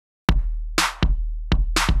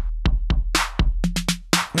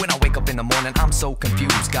in the morning, I'm so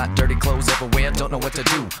confused. Got dirty clothes everywhere, don't know what to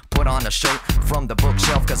do. Put on a shirt from the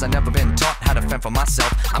bookshelf, cause I never been taught how to fend for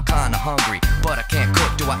myself. I'm kinda hungry, but I can't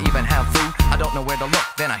cook. Do I even have food? I don't know where to look.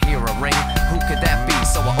 Then I hear a ring. Who could that be?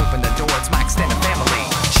 So I open the door, it's my extended family.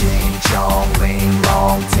 Ching chong ling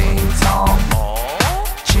long ting tong.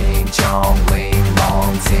 Ching chong ling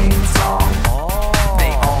long ting tong.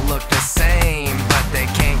 They all look the same, but they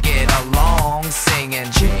can't get along,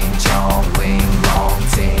 singing Ching chong ling long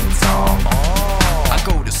ting tong. I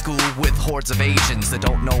go to school with hordes of Asians that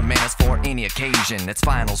don't know manners for any occasion. It's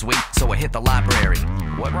finals week, so I hit the library.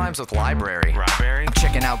 What rhymes with library? Library? I'm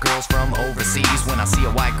checking out girls from overseas when I see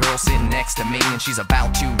a white girl sitting next to me and she's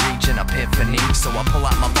about to reach an epiphany. So I pull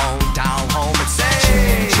out my phone, dial home and say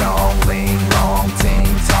Ching chong ling long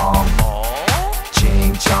ting tong.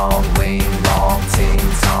 Ching chong ling long ting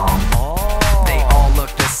tong. They all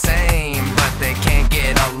look the same, but they can't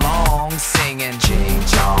get along, singing Ching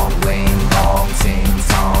chong ling long ting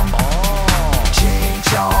tong. Ching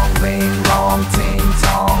chong ling long ting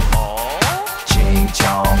tong. Ching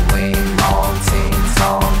chong ling long ting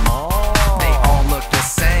tong. They all look the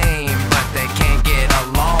same, but they can't get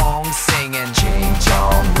along, singing Ching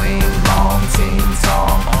chong ling long ting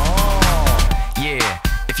tong. Yeah,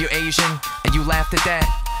 if you're Asian and you laughed at that,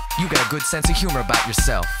 you got a good sense of humor about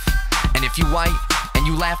yourself. And if you white and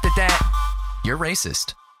you laughed at that, you're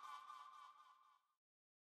racist.